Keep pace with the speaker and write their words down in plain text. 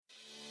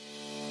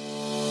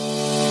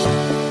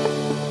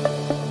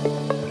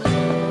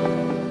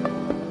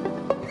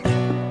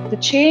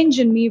change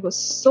in me was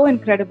so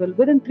incredible.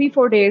 Within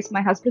 3-4 days,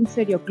 my husband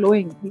said, "You're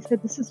glowing." He said,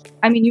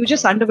 you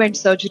just underwent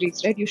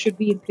surgeries, right? You should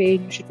be in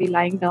pain, you should be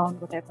lying down,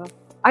 whatever.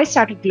 I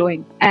started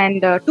glowing.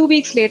 And 2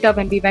 weeks later,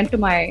 when we went to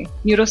my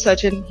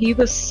neurosurgeon, he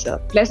was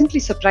pleasantly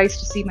surprised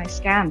to see my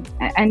scan.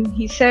 And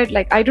he said,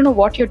 like, "I don't know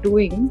what you're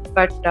doing,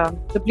 but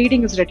the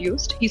bleeding is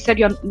reduced." He said,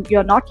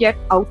 you're not yet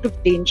out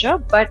of danger,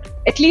 but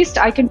at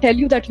least I can tell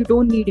you that you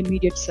don't need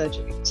immediate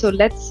surgery. So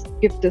let's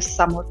give this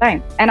some more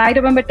time. And I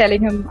remember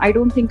telling him, "I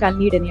don't think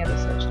I'll need any other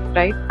surgery,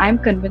 right? I'm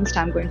convinced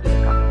I'm going to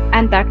recover."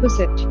 And that was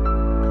it.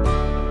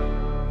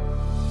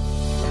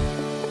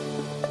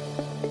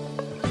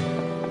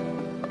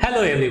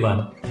 Hello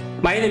everyone,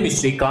 my name is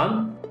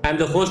Srikanth. I'm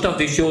the host of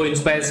the show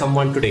Inspire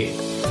Someone Today.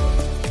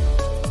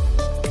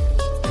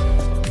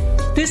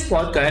 This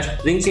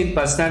podcast brings in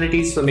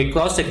personalities from a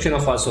cross-section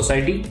of our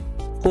society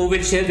who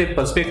will share their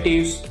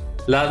perspectives,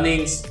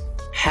 learnings,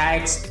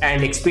 hacks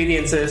and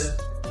experiences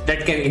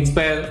that can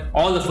inspire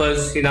all of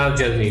us in our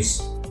journeys.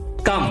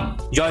 Come,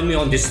 join me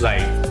on this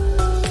ride.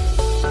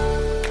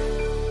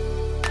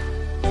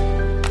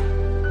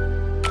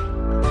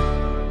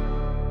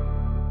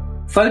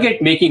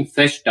 Forget making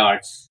fresh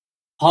starts.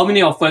 How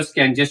many of us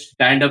can just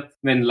stand up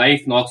when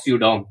life knocks you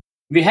down?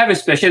 We have a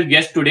special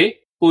guest today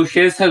who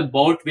shares her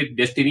bout with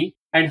destiny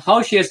and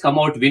how she has come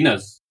out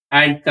winners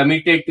and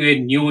committed to a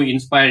new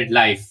inspired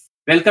life.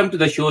 Welcome to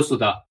the show,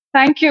 Sudha.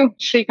 Thank you,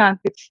 Srikanth.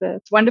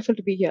 It's wonderful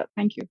to be here.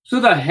 Thank you.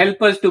 Sudha,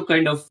 help us to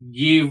kind of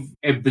give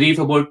a brief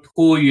about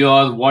who you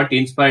are, what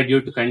inspired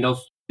you to kind of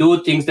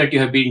do things that you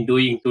have been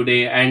doing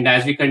today. And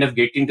as we kind of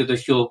get into the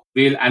show,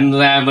 we'll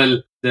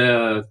unravel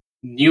the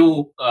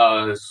new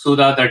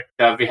Sudha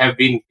that we have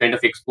been kind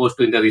of exposed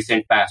to in the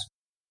recent past.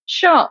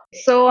 Sure.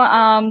 So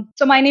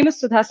my name is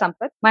Sudha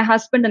Sampath. My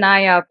husband and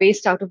I are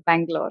based out of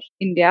Bangalore,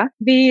 India.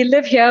 We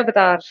live here with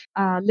our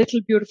little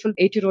beautiful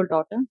 8-year-old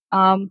daughter.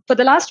 For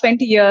the last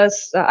 20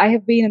 years, I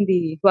have been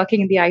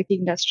working in the IT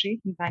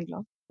industry in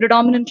Bangalore.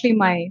 Predominantly,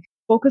 my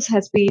focus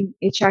has been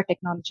HR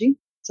technology.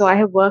 So I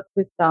have worked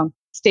with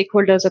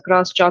stakeholders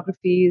across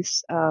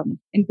geographies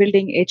in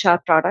building HR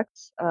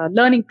products,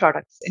 learning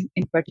products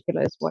in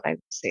particular is what I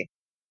would say.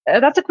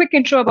 That's a quick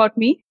intro about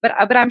me, but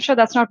I'm sure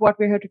that's not what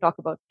we're here to talk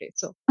about today.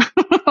 So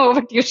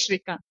over to you,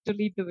 Srikanth, to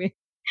lead the way.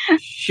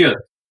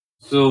 Sure.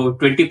 So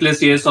 20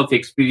 plus years of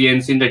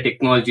experience in the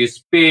technology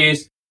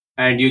space,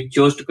 and you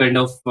chose to kind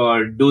of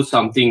do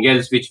something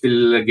else, which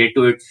we'll get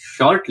to it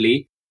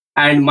shortly.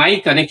 And my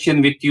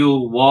connection with you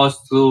was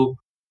through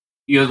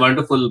your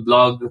wonderful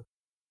blog,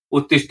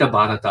 Uttishta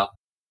Bharata,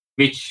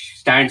 which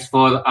stands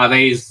for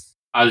Arise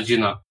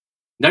Arjuna.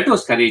 That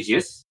was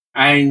courageous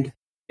and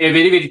a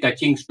very, very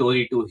touching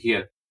story to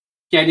hear.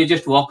 Can you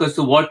just walk us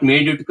through what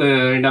made you to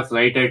kind of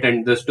write it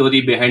and the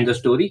story behind the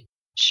story?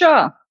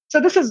 Sure. So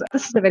this is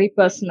a very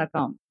personal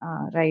account,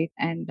 right?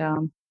 And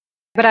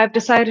but I've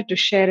decided to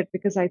share it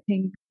because I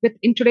think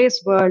in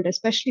today's world,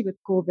 especially with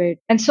COVID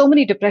and so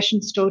many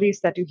depression stories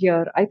that you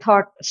hear, I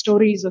thought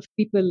stories of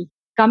people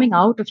coming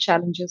out of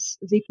challenges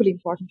is equally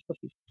important for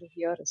people to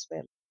hear as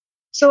well.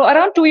 So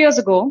around 2 years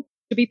ago,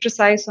 to be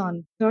precise,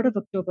 on 3rd of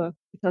October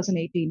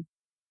 2018,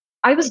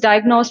 I was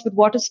diagnosed with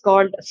what is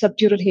called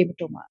subdural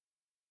hematoma.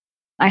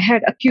 I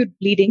had acute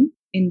bleeding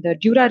in the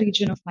dura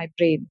region of my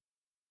brain.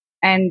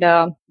 And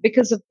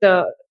because of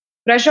the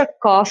pressure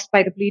caused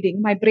by the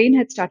bleeding, my brain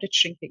had started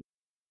shrinking.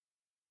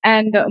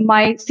 And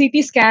my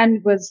CT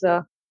scan was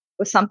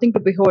something to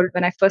behold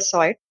when I first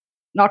saw it.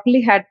 Not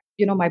only had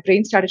my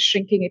brain started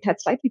shrinking, it had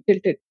slightly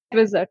tilted. It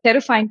was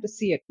terrifying to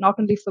see it, not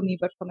only for me,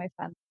 but for my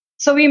family.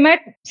 So we met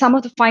some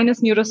of the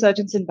finest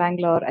neurosurgeons in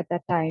Bangalore at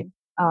that time.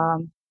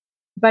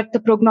 But the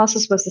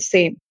prognosis was the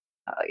same.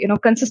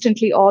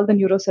 Consistently, all the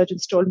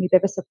neurosurgeons told me they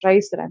were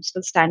surprised that I'm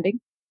still standing,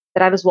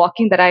 that I was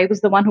walking, that I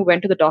was the one who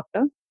went to the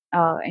doctor.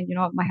 And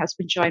my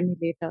husband joined me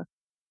later.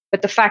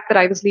 But the fact that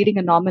I was leading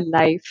a normal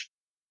life,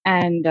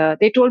 and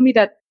they told me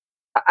that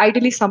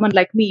ideally someone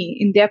like me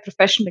in their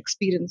professional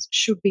experience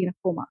should be in a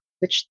coma,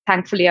 which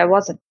thankfully I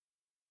wasn't.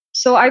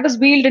 So I was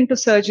wheeled into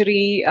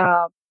surgery,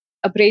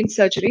 a brain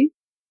surgery.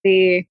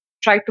 They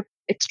tried to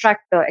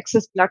extract the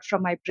excess blood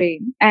from my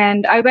brain.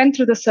 And I went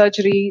through the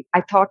surgery.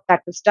 I thought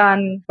that was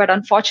done, but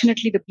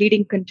unfortunately the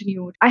bleeding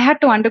continued. I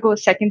had to undergo a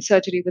second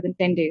surgery within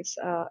 10 days,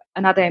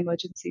 another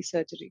emergency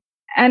surgery.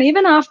 And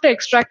even after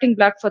extracting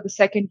blood for the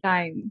second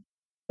time,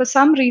 for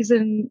some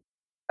reason,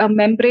 a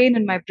membrane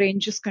in my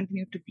brain just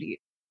continued to bleed.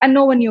 And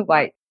no one knew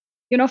why.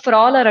 For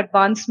all our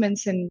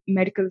advancements in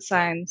medical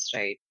science,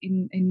 right,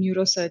 in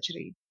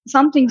neurosurgery,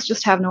 some things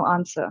just have no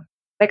answer.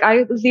 Like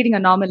I was leading a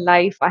normal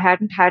life. I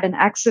hadn't had an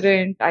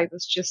accident. I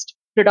was just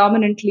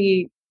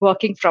predominantly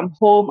working from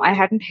home. I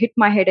hadn't hit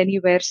my head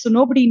anywhere. So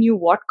nobody knew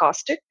what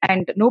caused it.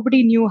 And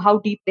nobody knew how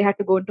deep they had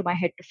to go into my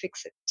head to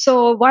fix it.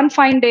 So one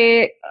fine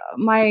day,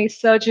 my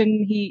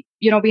surgeon, we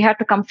had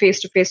to come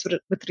face to face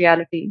with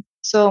reality.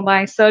 So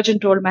my surgeon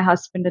told my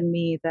husband and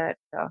me that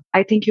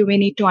I think you may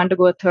need to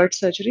undergo a third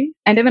surgery.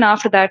 And even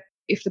after that,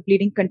 if the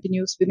bleeding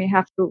continues, we may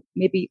have to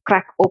maybe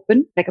crack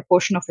open like a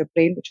portion of your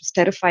brain, which was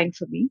terrifying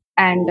for me,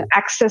 and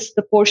access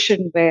the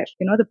portion where,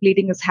 the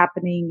bleeding is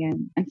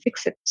happening and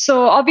fix it.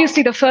 So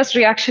obviously the first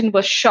reaction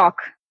was shock,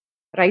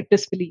 right?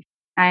 Disbelief.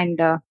 And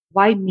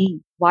why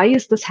me? Why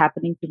is this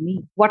happening to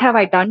me? What have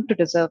I done to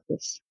deserve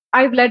this?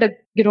 I've led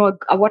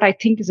what I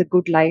think is a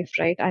good life,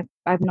 right?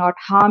 I've not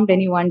harmed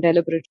anyone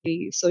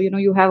deliberately. So,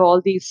 you have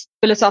all these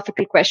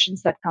philosophical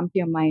questions that come to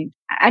your mind.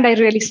 And I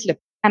really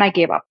slipped and I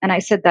gave up and I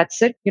said,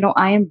 that's it.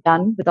 I am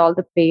done with all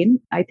the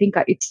pain. I think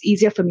it's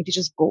easier for me to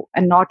just go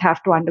and not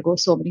have to undergo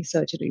so many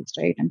surgeries,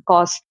 right? And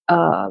cause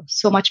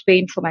so much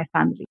pain for my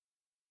family.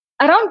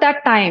 Around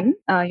that time,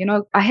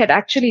 I had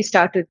actually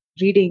started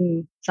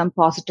reading some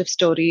positive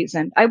stories,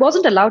 and I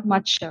wasn't allowed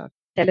much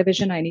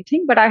television or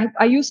anything, but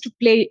I used to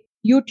play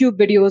YouTube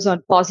videos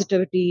on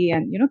positivity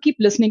and, keep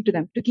listening to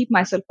them to keep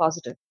myself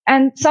positive.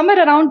 And somewhere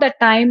around that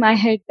time, I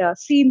had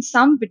seen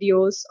some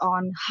videos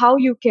on how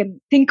you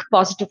can think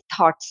positive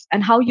thoughts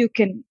and how you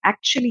can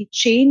actually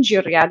change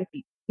your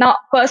reality. Now,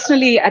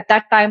 personally, at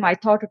that time, I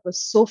thought it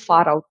was so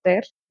far out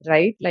there,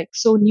 right? Like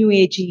so new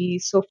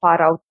agey, so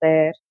far out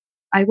there.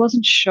 I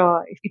wasn't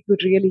sure if it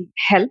would really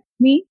help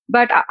me,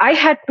 but I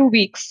had 2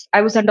 weeks.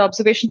 I was under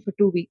observation for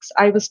 2 weeks.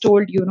 I was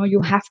told,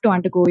 you have to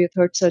undergo your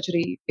third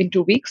surgery in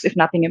 2 weeks if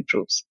nothing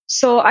improves.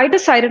 So I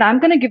decided I'm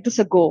going to give this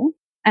a go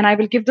and I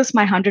will give this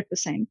my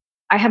 100%.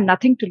 I have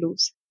nothing to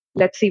lose.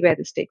 Let's see where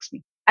this takes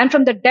me. And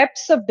from the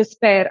depths of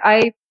despair,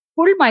 I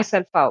pulled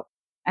myself out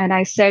and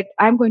I said,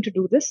 I'm going to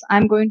do this.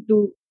 I'm going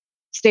to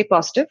stay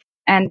positive.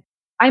 And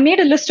I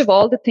made a list of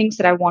all the things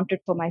that I wanted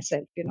for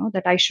myself,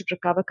 that I should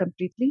recover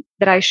completely,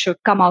 that I should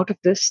come out of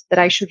this, that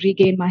I should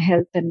regain my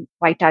health and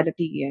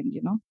vitality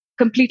and,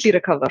 completely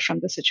recover from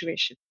the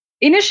situation.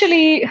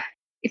 Initially,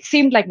 it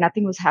seemed like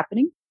nothing was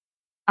happening.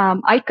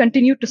 I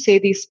continued to say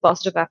these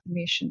positive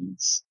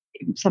affirmations,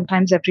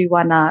 sometimes every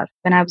 1 hour,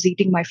 when I was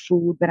eating my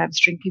food, when I was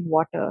drinking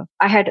water.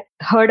 I had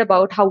heard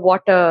about how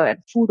water and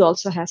food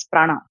also has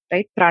prana,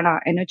 right? Prana,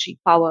 energy,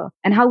 power,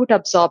 and how it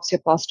absorbs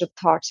your positive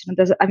thoughts.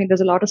 There's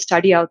a lot of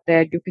study out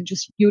there. You can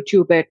just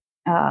YouTube it.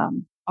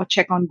 Or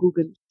check on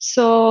Google.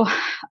 So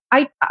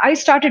I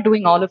started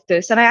doing all of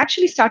this and I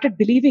actually started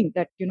believing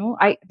that,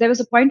 there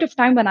was a point of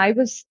time when I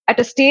was at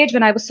a stage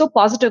when I was so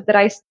positive that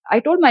I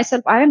told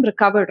myself, I am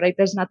recovered, right?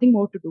 There's nothing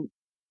more to do.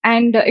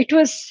 And it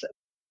was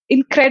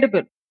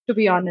incredible, to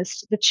be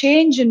honest. The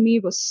change in me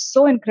was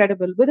so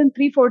incredible. Within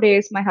 3-4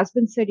 days, my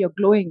husband said, you're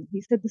glowing.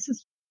 He said,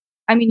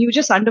 you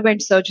just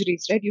underwent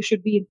surgeries, right? You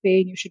should be in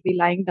pain. You should be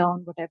lying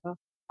down, whatever.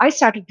 I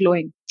started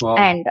glowing. Wow.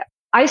 And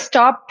I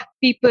stopped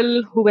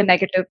people who were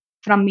negative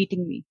from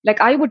meeting me. Like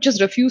I would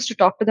just refuse to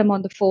talk to them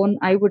on the phone.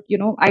 I would,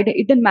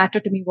 it didn't matter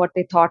to me what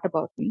they thought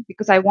about me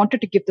because I wanted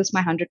to give this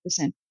my 100%.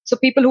 So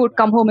people who would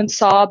come home and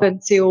sob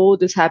and say, oh,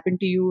 this happened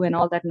to you and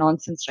all that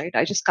nonsense, right?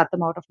 I just cut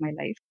them out of my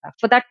life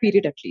for that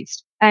period at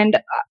least. And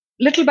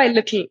little by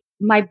little,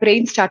 my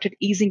brain started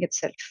easing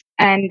itself.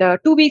 And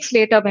 2 weeks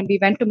later, when we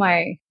went to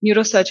my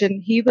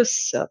neurosurgeon, he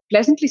was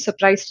pleasantly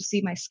surprised to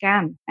see my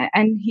scan.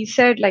 And he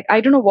said, like, I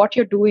don't know what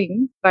you're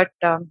doing, but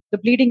the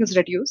bleeding is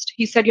reduced.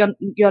 He said,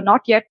 you're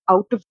not yet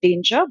out of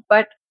danger,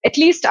 but at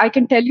least I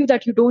can tell you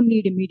that you don't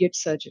need immediate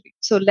surgery.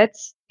 So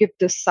let's give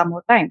this some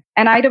more time.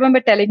 And I remember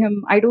telling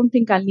him, I don't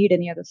think I'll need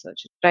any other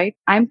surgery, right?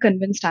 I'm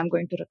convinced I'm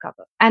going to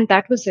recover. And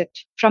that was it.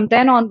 From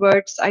then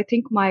onwards, I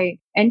think my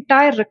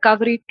entire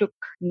recovery took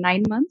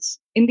 9 months.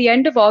 In the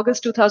end of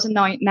August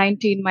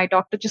 2019, my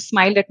doctor just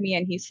smiled at me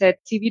and he said,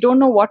 see, we don't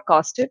know what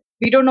caused it.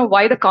 We don't know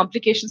why the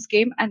complications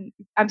came. And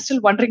I'm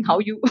still wondering how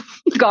you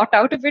got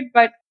out of it.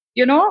 But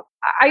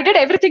I did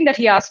everything that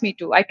he asked me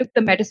to. I took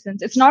the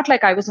medicines. It's not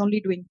like I was only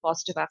doing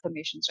positive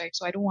affirmations, right?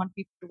 So I don't want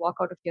people to walk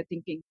out of here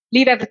thinking,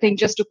 leave everything,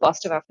 just do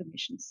positive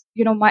affirmations.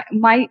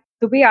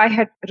 The way I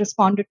had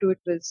responded to it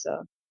was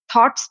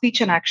thought,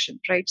 speech, and action,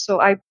 right? So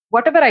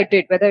whatever I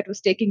did, whether it was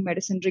taking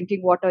medicine,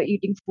 drinking water,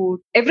 eating food,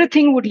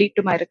 everything would lead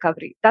to my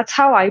recovery. That's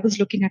how I was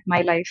looking at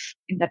my life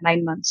in that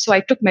 9 months. So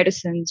I took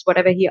medicines,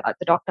 whatever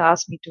the doctor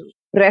asked me to,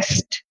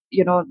 rest,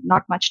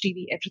 not much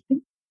TV,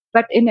 everything.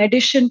 But in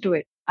addition to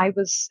it, I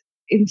was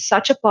in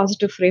such a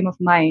positive frame of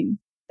mind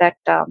that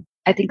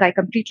I think I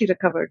completely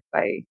recovered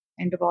by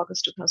end of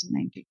August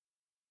 2019.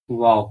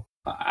 Wow.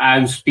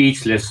 I'm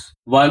speechless.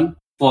 One,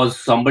 for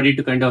somebody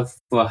to kind of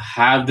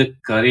have the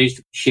courage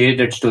to share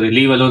that story,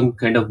 leave alone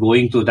kind of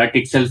going through that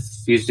itself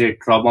is a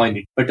trauma in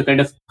it. But to kind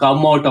of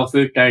come out of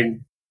it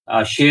and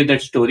share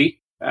that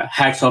story,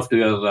 hats off to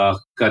your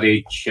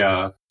courage,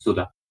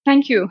 Sudha.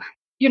 Thank you.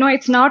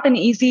 It's not an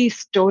easy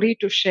story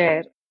to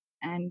share.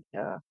 And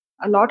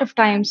a lot of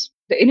times,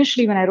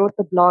 initially when I wrote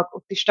the blog,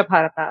 Uttishta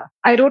Bharata,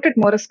 I wrote it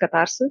more as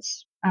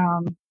catharsis.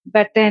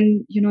 But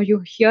then,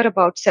 you hear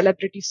about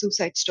celebrity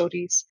suicide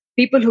stories,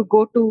 people who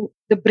go to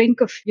the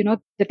brink of,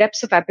 the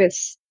depths of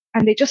abyss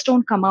and they just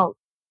don't come out.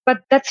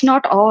 But that's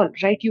not all,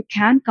 right? You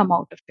can come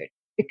out of it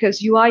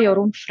because you are your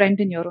own friend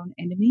and your own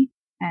enemy.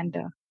 And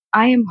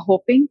I am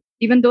hoping,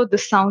 even though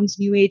this sounds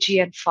new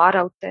agey and far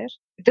out there,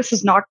 this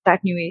is not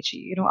that new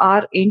agey.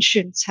 Our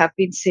ancients have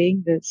been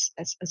saying this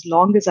as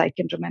long as I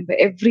can remember.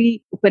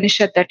 Every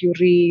Upanishad that you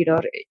read,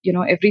 or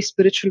every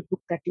spiritual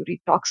book that you read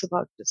talks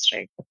about this,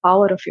 right? The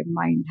power of your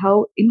mind,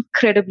 how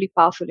incredibly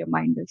powerful your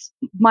mind is.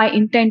 My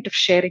intent of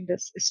sharing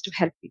this is to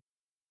help you.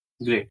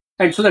 Great.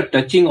 And so that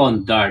touching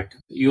on that,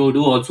 you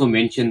do also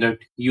mention that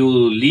you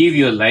live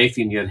your life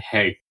in your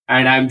head.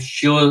 And I'm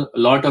sure a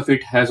lot of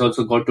it has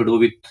also got to do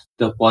with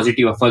the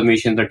positive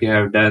affirmation that you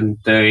have done,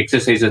 the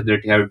exercises that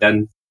you have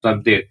done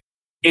from there.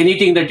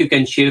 Anything that you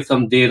can share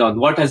from there on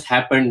what has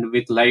happened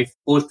with life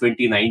post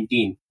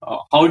 2019?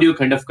 How do you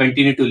kind of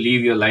continue to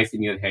live your life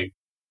in your head?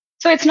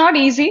 So it's not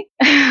easy.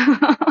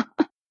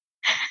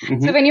 So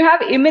Mm-hmm. when you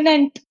have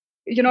imminent,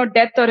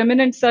 death or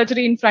imminent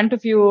surgery in front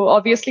of you,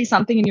 obviously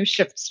something in you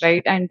shifts,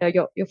 right? And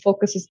your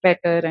focus is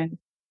better and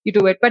you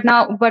do it. But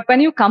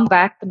when you come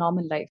back to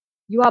normal life,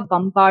 you are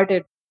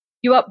bombarded.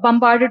 You are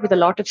bombarded with a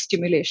lot of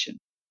stimulation,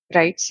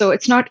 right? So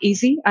it's not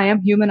easy. I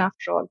am human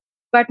after all.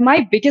 But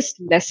my biggest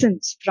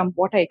lessons from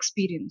what I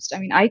experienced, I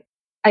mean, I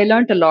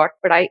learned a lot,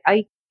 but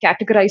I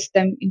categorized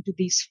them into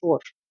these four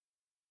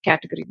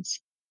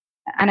categories,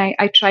 and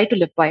I try to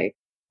live by it.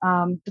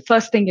 The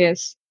first thing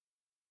is,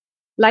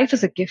 life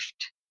is a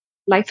gift.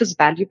 Life is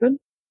valuable,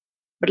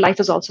 but life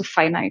is also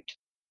finite.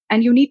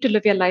 And you need to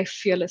live your life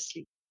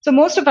fearlessly. So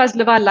most of us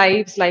live our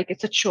lives like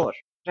it's a chore,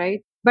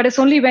 right? But it's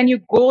only when you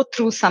go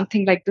through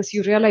something like this,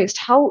 you realize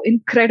how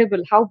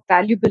incredible, how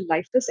valuable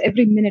life is.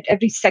 Every minute,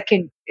 every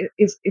second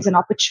is an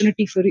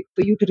opportunity for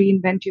you to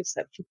reinvent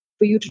yourself,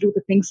 for you to do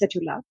the things that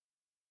you love.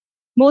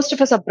 Most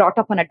of us are brought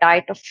up on a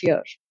diet of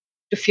fear,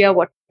 to fear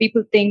what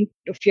people think,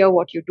 to fear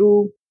what you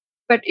do.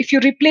 But if you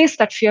replace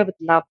that fear with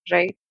love,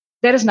 right,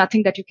 there is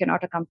nothing that you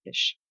cannot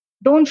accomplish.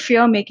 Don't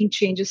fear making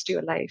changes to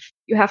your life.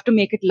 You have to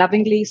make it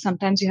lovingly.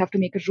 Sometimes you have to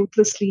make it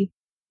ruthlessly.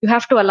 You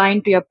have to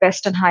align to your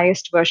best and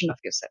highest version of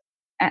yourself.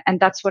 And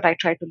that's what I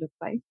try to live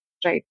by,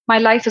 right? My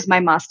life is my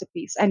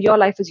masterpiece and your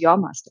life is your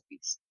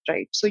masterpiece,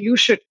 right? So you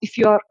should, if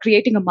you're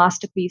creating a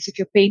masterpiece, if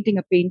you're painting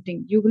a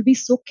painting, you will be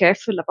so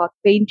careful about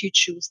paint you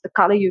choose, the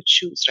color you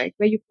choose, right?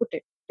 Where you put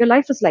it. Your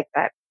life is like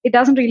that. It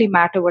doesn't really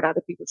matter what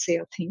other people say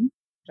or think,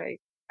 right?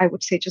 I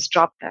would say just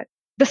drop that.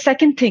 The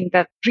second thing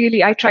that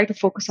really I try to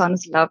focus on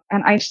is love.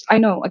 And I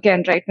know,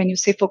 again, right, when you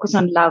say focus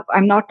on love,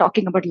 I'm not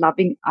talking about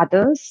loving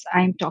others.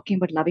 I'm talking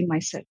about loving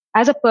myself.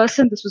 As a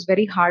person, this was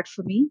very hard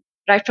for me.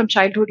 Right from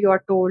childhood, you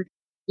are told,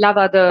 love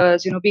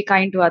others, be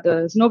kind to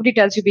others. Nobody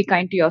tells you be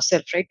kind to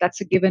yourself, right?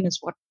 That's a given, is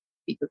what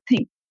people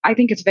think. I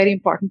think it's very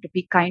important to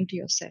be kind to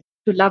yourself,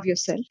 to love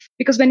yourself.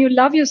 Because when you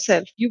love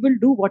yourself, you will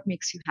do what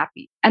makes you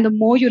happy. And the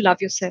more you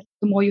love yourself,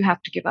 the more you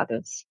have to give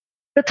others.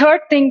 The third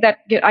thing that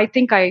I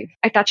think I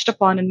touched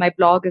upon in my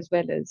blog as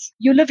well is,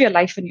 you live your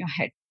life in your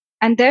head.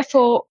 And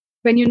therefore,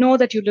 when you know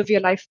that you live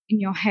your life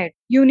in your head,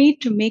 you need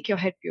to make your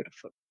head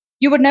beautiful.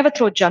 You would never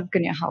throw junk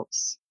in your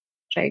house,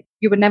 right?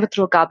 You would never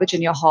throw garbage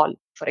in your hall,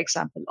 for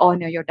example, or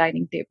near your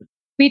dining table.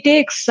 We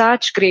take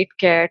such great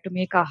care to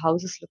make our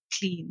houses look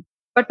clean.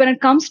 But when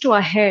it comes to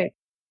our head,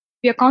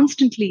 we are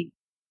constantly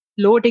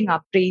loading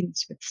our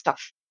brains with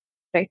stuff,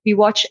 right? We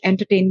watch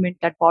entertainment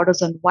that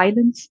borders on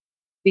violence.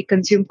 We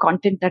consume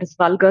content that is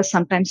vulgar,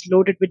 sometimes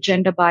loaded with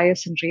gender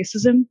bias and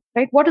racism,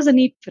 right? What is the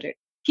need for it?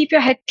 Keep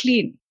your head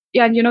clean.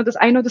 Yeah, and this,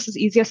 I know this is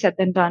easier said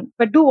than done,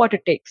 but do what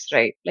it takes,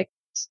 right? Like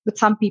with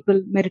some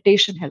people,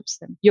 meditation helps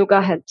them,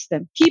 yoga helps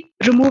them. Keep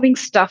removing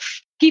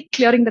stuff, keep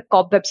clearing the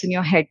cobwebs in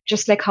your head,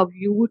 just like how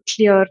you would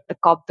clear the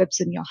cobwebs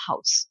in your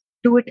house.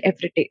 Do it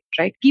every day,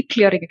 right? Keep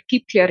clearing it,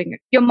 keep clearing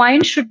it. Your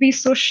mind should be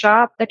so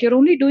sharp that you're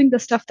only doing the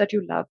stuff that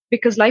you love,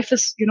 because life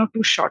is,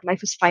 too short.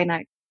 Life is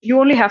finite. You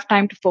only have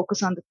time to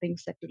focus on the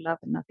things that you love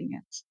and nothing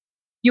else.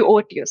 You owe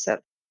it to yourself.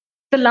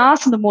 The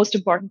last and the most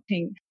important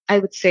thing I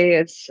would say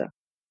is,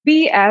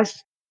 be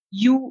as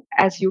you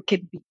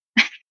can be.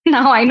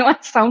 Now, I know I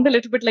sound a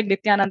little bit like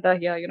Nityananda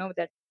here,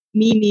 that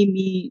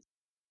me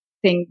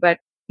thing, but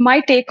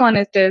my take on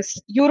it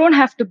is, you don't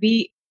have to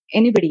be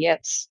anybody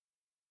else.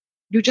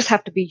 You just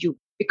have to be you,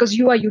 because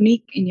you are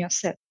unique in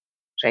yourself,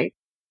 right?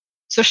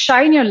 So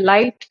shine your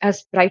light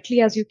as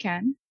brightly as you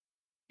can,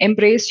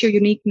 embrace your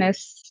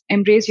uniqueness,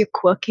 embrace your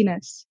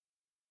quirkiness,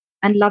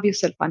 and love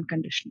yourself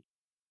unconditionally.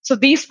 So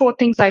these four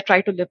things I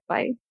try to live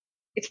by.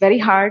 It's very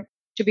hard,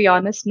 to be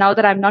honest, now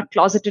that I'm not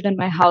closeted in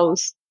my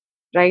house,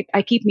 right?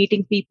 I keep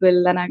meeting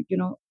people and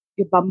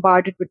you're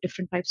bombarded with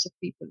different types of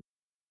people.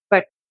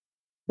 But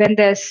when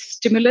there's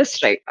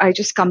stimulus, right, I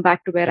just come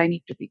back to where I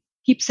need to be.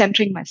 Keep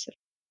centering myself.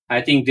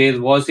 I think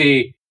there was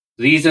a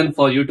reason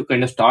for you to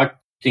kind of start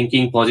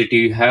thinking positive,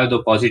 you have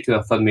the positive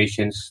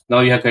affirmations. Now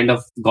you have kind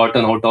of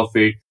gotten out of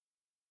it.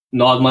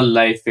 Normal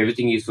life,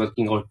 everything is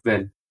working out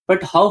well.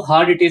 But how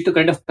hard it is to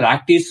kind of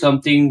practice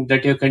something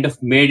that you kind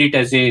of made it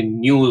as a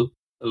new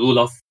rule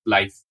of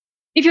life.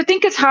 If you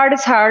think it's hard,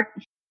 it's hard.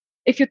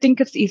 If you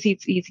think it's easy,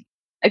 it's easy.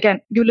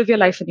 Again, you live your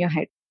life in your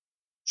head.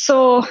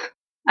 So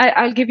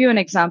I'll give you an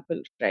example,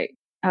 right?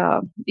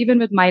 Even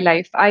with my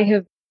life, I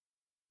have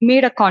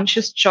made a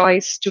conscious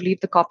choice to leave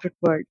the corporate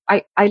world.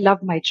 I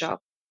love my job.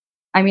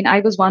 I mean, I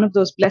was one of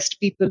those blessed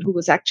people who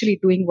was actually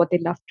doing what they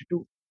love to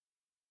do.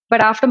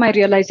 But after my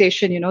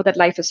realization, that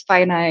life is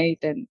finite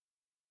and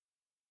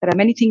there are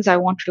many things I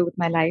want to do with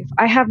my life,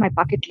 I have my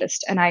bucket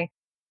list, and I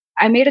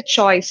made a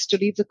choice to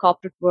leave the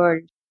corporate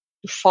world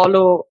to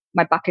follow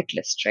my bucket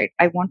list, right?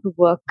 I want to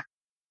work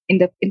in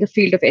the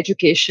field of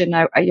education.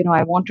 I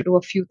want to do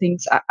a few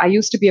things. I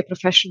used to be a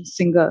professional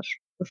singer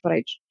before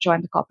I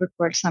joined the corporate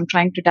world, so I'm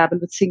trying to dabble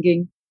with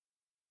singing.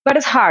 But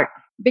it's hard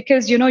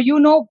because you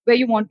know where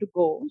you want to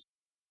go,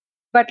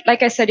 but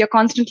like I said, you're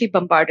constantly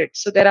bombarded.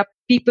 So there are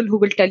people who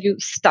will tell you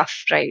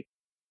stuff, right?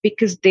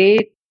 Because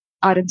they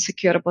are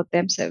insecure about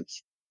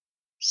themselves.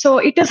 So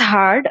it is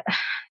hard,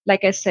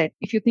 like I said,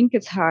 if you think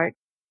it's hard,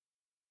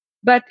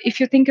 but if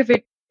you think of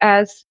it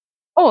as,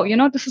 oh,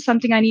 this is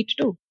something I need to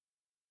do.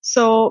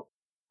 So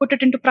put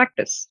it into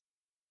practice,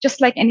 just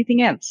like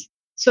anything else.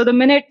 So the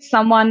minute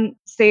someone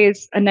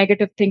says a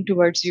negative thing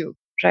towards you,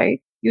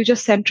 right, you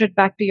just center it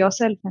back to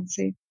yourself and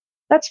say,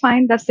 that's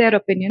fine. That's their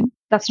opinion.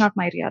 That's not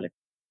my reality.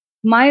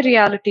 My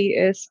reality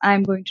is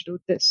I'm going to do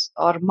this,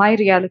 or my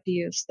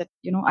reality is that,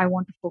 I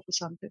want to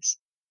focus on this.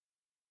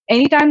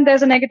 Anytime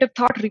there's a negative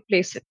thought,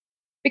 replace it,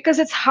 because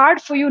it's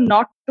hard for you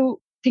not to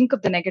think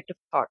of the negative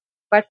thought.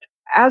 But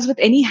as with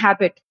any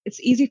habit, it's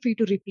easy for you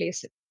to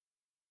replace it,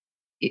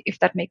 if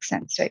that makes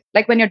sense, right?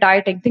 Like when you're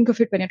dieting, think of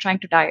it when you're trying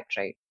to diet,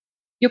 right?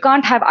 You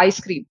can't have ice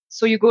cream.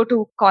 So you go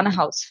to corner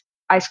house,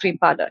 ice cream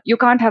parlor. You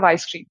can't have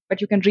ice cream, but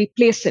you can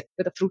replace it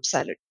with a fruit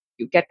salad.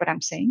 You get what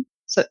I'm saying?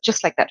 So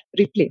just like that,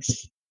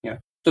 replace. Yeah.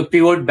 So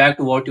pivot back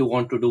to what you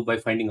want to do by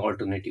finding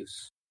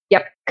alternatives.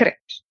 Yep,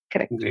 correct.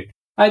 Great.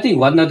 I think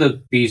one other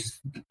piece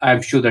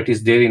I'm sure that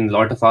is there in a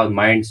lot of our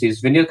minds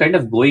is when you're kind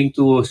of going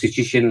through a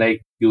situation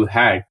like you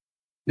had,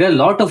 there are a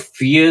lot of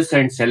fears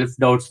and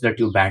self-doubts that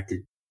you battle.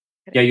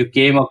 Yeah, you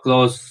came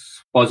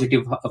across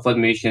positive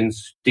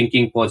affirmations,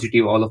 thinking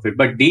positive, all of it.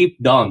 But deep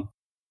down,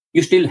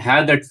 you still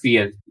have that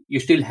fear. You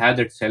still have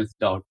that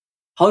self-doubt.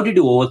 How did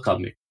you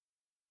overcome it?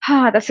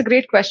 That's a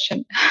great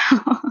question.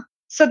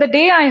 So the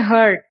day I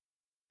heard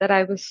that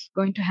I was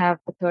going to have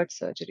the third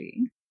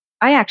surgery,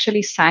 I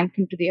actually sank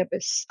into the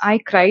abyss. I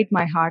cried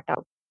my heart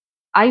out.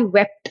 I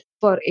wept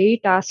for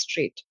 8 hours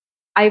straight.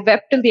 I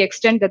wept till the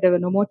extent that there were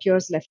no more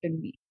tears left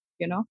in me,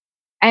 you know.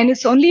 And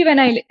it's only when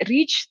I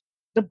reached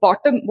the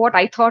bottom, what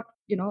I thought,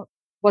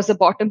 was the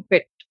bottom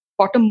pit,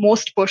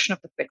 bottommost portion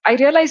of the pit. I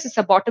realized it's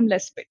a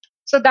bottomless pit.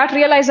 So that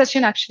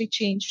realization actually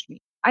changed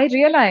me. I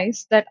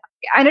realized that,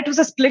 and it was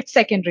a split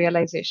second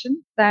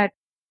realization that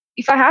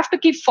if I have to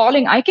keep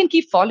falling, I can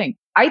keep falling.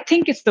 I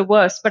think it's the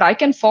worst, but I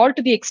can fall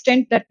to the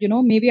extent that,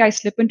 maybe I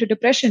slip into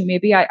depression.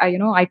 Maybe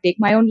I take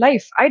my own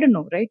life. I don't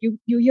know, right? You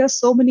hear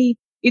so many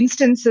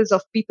instances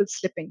of people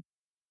slipping.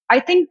 I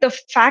think the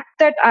fact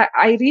that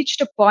I reached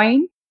a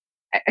point,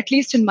 at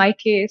least in my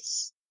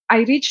case, I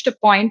reached a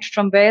point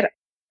from where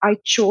I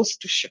chose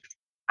to shift.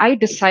 I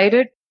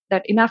decided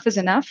that enough is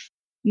enough.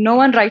 No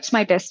one writes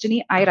my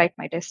destiny. I write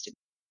my destiny.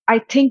 I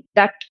think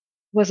that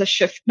was a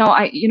shift.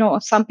 Now,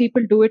 some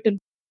people do it in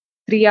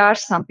 3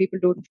 hours, some people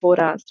do it in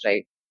 4 hours,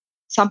 right?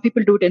 Some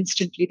people do it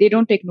instantly. They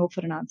don't take no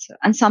for an answer.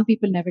 And some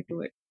people never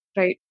do it,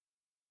 right?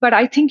 But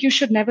I think you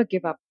should never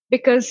give up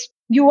because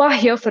you are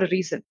here for a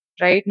reason,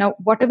 right? Now,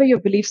 whatever your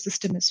belief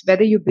system is,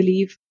 whether you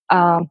believe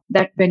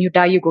that when you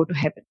die, you go to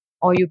heaven,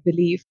 or you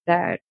believe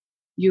that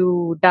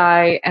you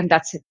die and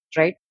that's it,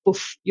 right?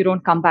 Poof, you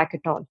don't come back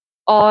at all.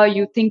 Or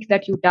you think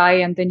that you die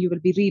and then you will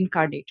be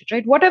reincarnated,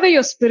 right? Whatever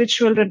your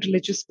spiritual and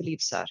religious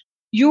beliefs are,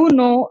 you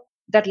know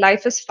that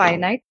life is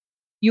finite.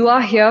 You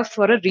are here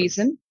for a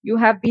reason. You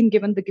have been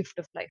given the gift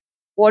of life.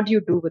 What do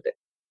you do with it?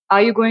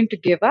 Are you going to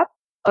give up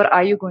or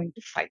are you going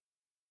to fight?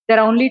 There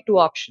are only two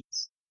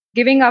options.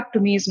 Giving up to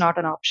me is not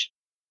an option.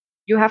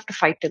 You have to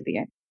fight till the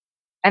end.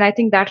 And I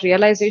think that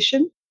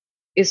realization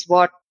is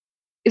what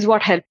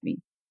helped me.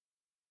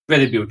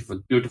 Very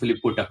beautiful, beautifully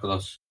put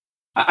across.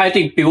 I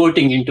think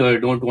pivoting into, I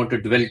don't want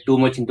to dwell too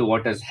much into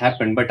what has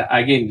happened, but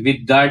again,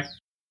 with that,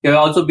 you have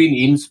also been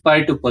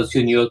inspired to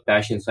pursue your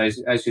passions.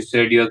 As you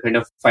said, you're kind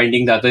of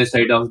finding the other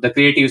side of the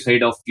creative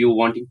side of you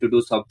wanting to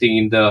do something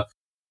in the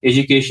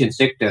education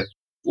sector.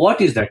 What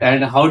is that,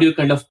 and how do you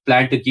kind of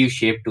plan to give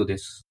shape to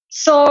this?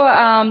 So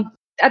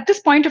at this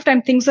point of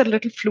time, things are a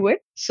little fluid.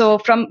 So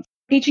from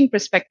teaching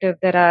perspective,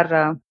 there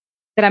are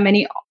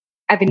many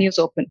avenues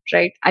open,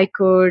 right? I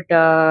could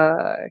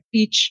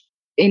teach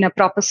in a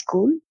proper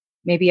school.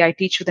 Maybe I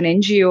teach with an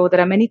NGO.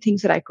 There are many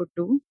things that I could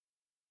do.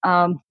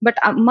 But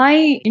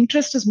my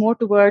interest is more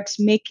towards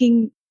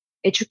making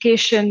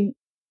education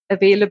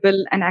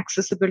available and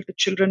accessible to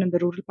children in the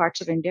rural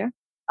parts of India.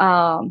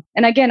 And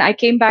again, I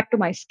came back to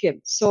my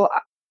skills. So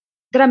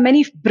there are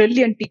many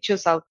brilliant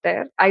teachers out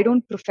there. I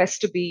don't profess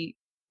to be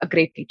a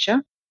great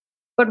teacher,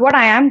 but what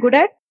I am good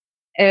at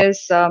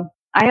is I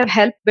have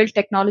helped build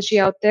technology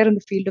out there in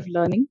the field of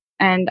learning.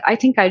 And I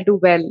think I'll do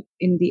well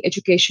in the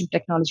education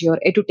technology or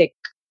edutech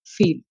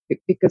field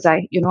because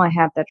I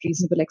have that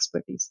reasonable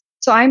expertise.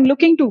 So I'm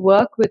looking to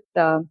work with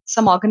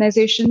some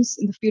organizations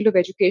in the field of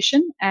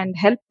education and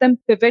help them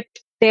pivot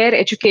their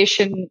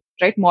education,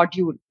 right,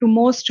 module to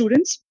more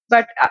students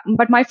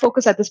but my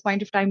focus at this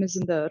point of time is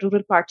in the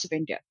rural parts of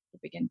India to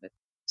begin with.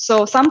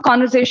 So some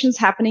conversations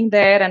happening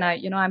there, and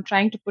I'm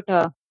trying to put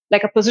a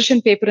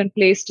position paper in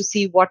place to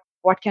see what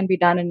can be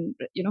done and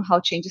how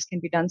changes can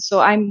be done. So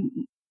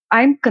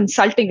I'm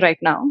consulting right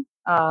now.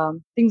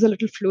 Things are a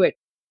little fluid,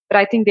 but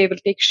I think they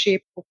will take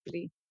shape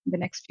hopefully in the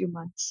next few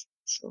months.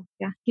 So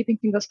yeah, keeping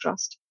fingers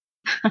crossed.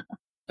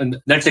 And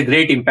that's a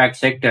great impact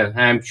sector.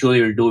 I'm sure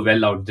you'll do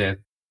well out there.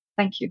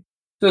 Thank you.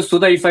 So,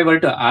 Sudha, if I were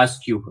to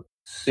ask you,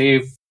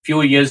 say,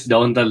 few years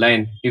down the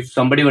line, if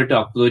somebody were to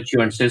approach you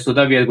and say,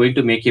 Sudha, we are going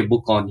to make a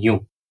book on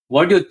you,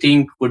 what do you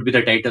think would be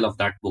the title of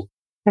that book?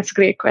 That's a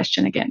great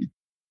question again.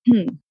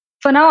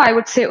 For now, I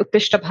would say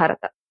Uttishta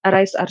Bharata,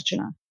 Arise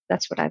Arjuna.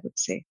 That's what I would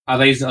say.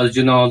 Arise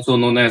Arjuna, also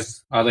known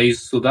as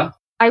Arise Sudha?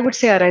 I would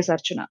say Arise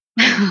Arjuna.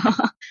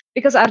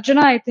 Because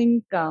Arjuna, I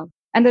think,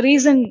 and the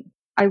reason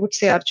I would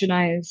say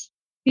Arjuna is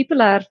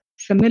people are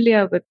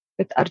familiar with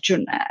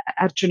Arjuna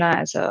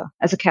as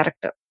a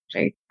character,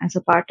 right? As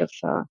a part of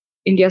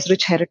India's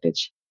rich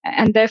heritage.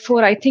 And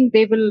therefore, I think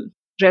they will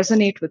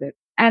resonate with it.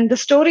 And the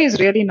story is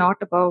really not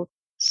about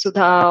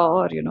Sudha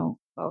or,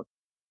 about,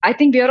 I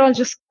think we are all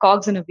just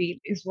cogs in a wheel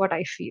is what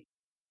I feel.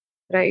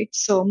 Right.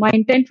 So my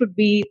intent would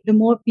be the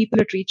more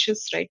people it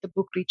reaches, right, the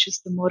book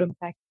reaches, the more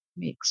impact it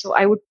makes. So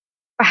I would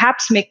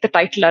perhaps make the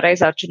title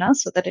Arise Arjuna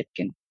so that it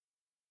can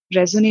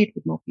resonate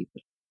with more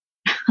people.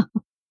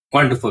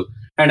 Wonderful.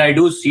 And I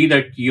do see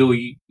that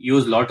you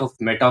use a lot of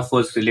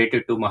metaphors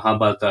related to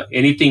Mahabharata.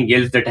 Anything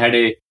else that had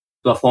a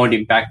profound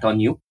impact on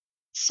you?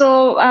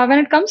 So when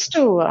it comes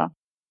to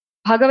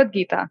Bhagavad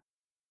Gita,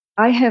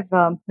 I have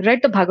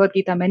read the Bhagavad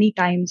Gita many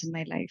times in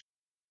my life.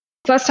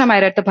 First time I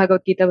read the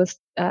Bhagavad Gita was,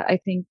 I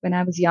think, when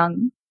I was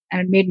young,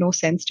 and it made no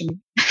sense to me.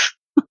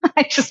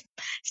 I just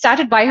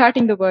started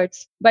by-hearting the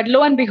words. But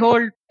lo and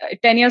behold,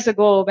 10 years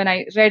ago, when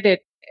I read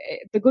it,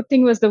 the good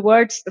thing was the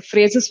words, the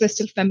phrases were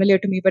still familiar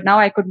to me, but now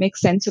I could make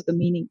sense of the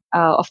meaning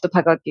of the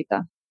Bhagavad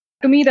Gita.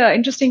 To me, the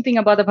interesting thing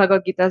about the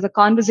Bhagavad Gita is a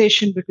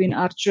conversation between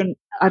Arjuna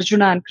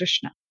and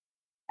Krishna.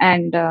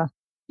 And,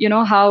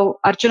 how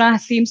Arjuna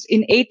seems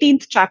in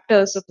 18th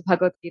chapters of the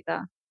Bhagavad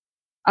Gita,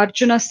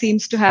 Arjuna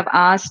seems to have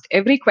asked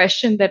every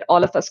question that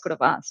all of us could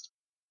have asked.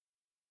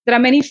 There are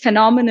many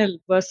phenomenal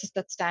verses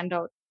that stand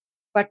out,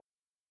 but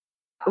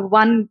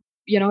one,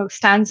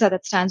 stanza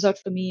that stands out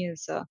for me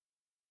is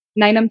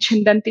Nainam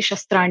chindanti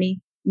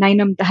shastrani,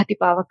 nainam dahati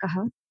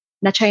pavakaha,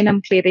 na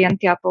chainam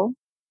kledayantyapo,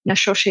 na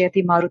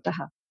shoshayati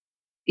marutaha.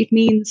 It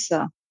means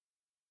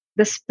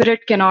the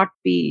spirit cannot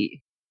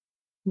be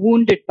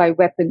wounded by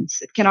weapons.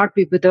 It cannot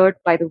be withered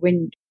by the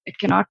wind. It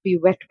cannot be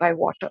wet by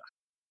water.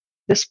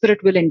 The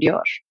spirit will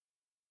endure.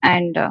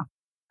 And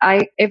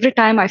every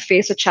time I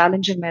face a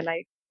challenge in my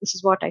life, this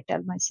is what I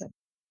tell myself,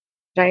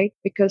 right?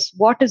 Because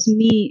what is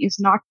me is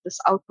not this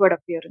outward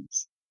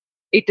appearance.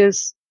 It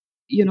is,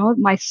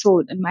 my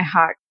soul and my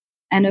heart.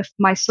 And if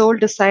my soul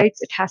decides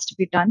it has to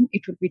be done,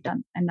 it will be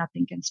done and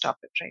nothing can stop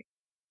it, right?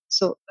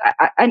 So,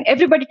 and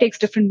everybody takes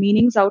different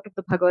meanings out of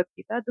the Bhagavad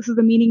Gita. This is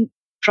the meaning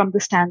from the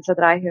stanza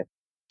that I have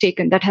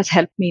taken that has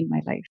helped me in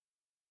my life.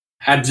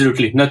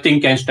 Absolutely.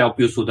 Nothing can stop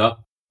you, Sudha.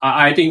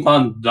 I think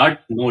on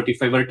that note,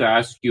 if I were to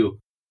ask you,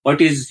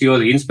 what is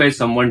your inspire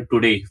someone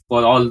today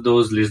for all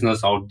those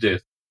listeners out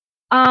there?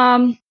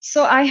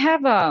 So I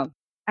have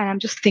and I'm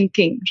just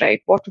thinking,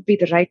 right, what would be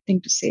the right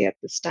thing to say at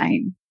this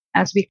time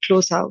as we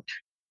close out?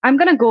 I'm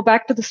going to go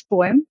back to this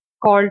poem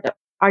called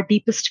Our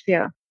Deepest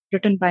Fear,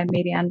 written by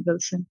Marianne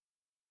Wilson.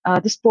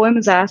 This poem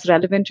is as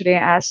relevant today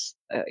as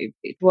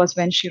it was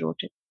when she wrote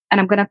it.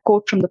 And I'm going to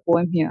quote from the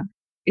poem here.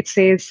 It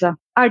says,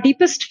 our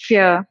deepest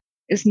fear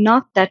is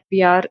not that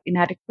we are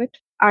inadequate.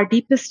 Our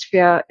deepest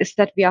fear is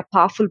that we are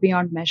powerful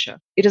beyond measure.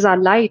 It is our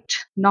light,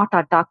 not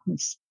our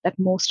darkness, that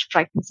most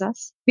frightens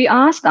us. We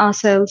ask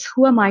ourselves,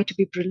 who am I to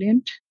be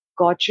brilliant,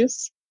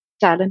 gorgeous,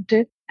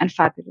 talented, and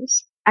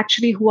fabulous?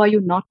 Actually, who are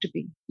you not to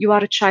be? You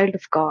are a child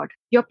of God.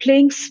 Your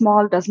playing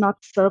small does not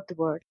serve the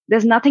world.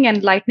 There's nothing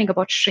enlightening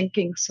about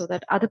shrinking so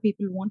that other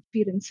people won't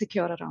feel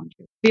insecure around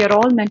you. We are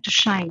all meant to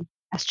shine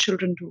as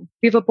children do.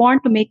 We were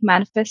born to make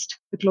manifest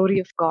the glory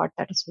of God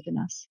that is within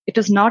us. It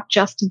is not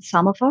just in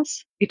some of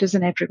us, it is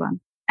in everyone.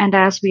 And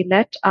as we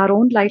let our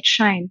own light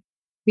shine,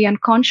 we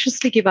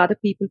unconsciously give other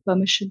people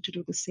permission to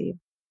do the same.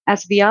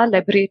 As we are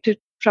liberated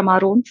from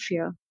our own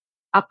fear,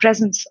 our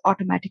presence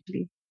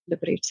automatically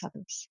liberates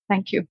others.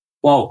 Thank you.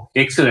 Wow,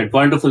 excellent,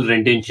 wonderful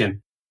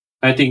rendition.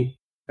 I think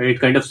it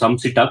kind of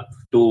sums it up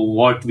to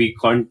what we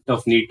kind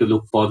of need to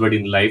look forward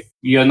in life.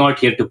 We are not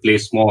here to play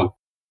small.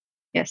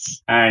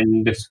 Yes.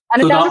 And it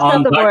doesn't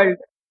serve the world.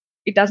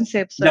 It doesn't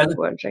serve the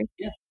world, right?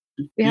 Yeah.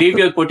 Leave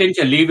your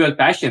potential, leave your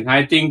passion.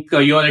 I think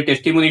you are a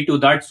testimony to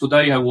that,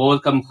 Sudha. You have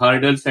overcome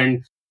hurdles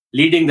and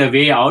leading the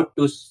way out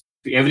to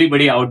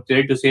everybody out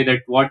there to say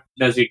that what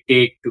does it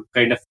take to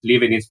kind of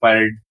live an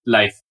inspired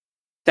life.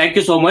 Thank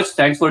you so much.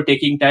 Thanks for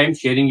taking time,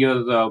 sharing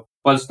your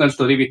personal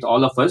story with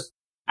all of us.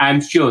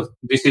 I'm sure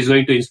this is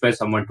going to inspire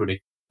someone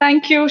today.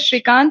 Thank you,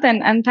 Shrikant,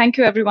 and thank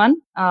you, everyone.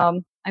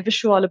 I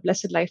wish you all a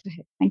blessed life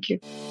ahead. Thank you.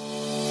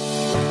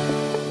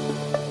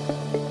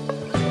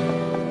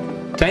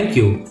 Thank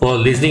you for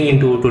listening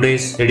into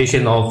today's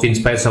edition of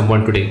Inspire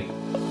Someone Today.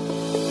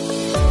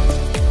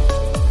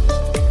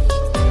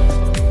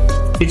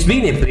 It's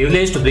been a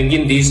privilege to bring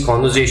in these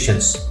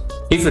conversations.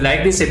 If you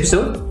like this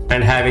episode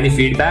and have any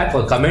feedback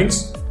or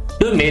comments,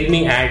 do mail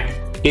me at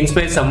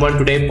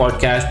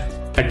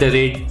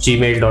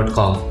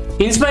inspiresomeonetodaypodcast@gmail.com.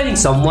 Inspiring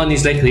someone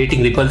is like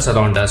creating ripples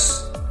around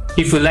us.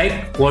 If you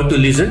like what to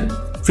listen,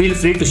 feel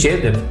free to share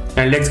them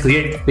and let's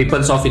create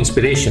ripples of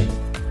inspiration.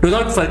 Do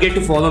not forget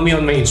to follow me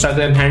on my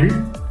Instagram handle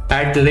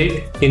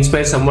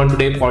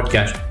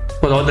 @InspireSomeoneTodayPodcast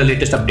for all the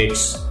latest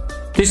updates.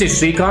 This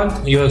is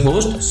Srikanth, your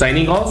host,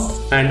 signing off,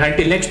 and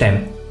until next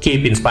time,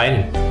 keep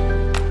inspiring.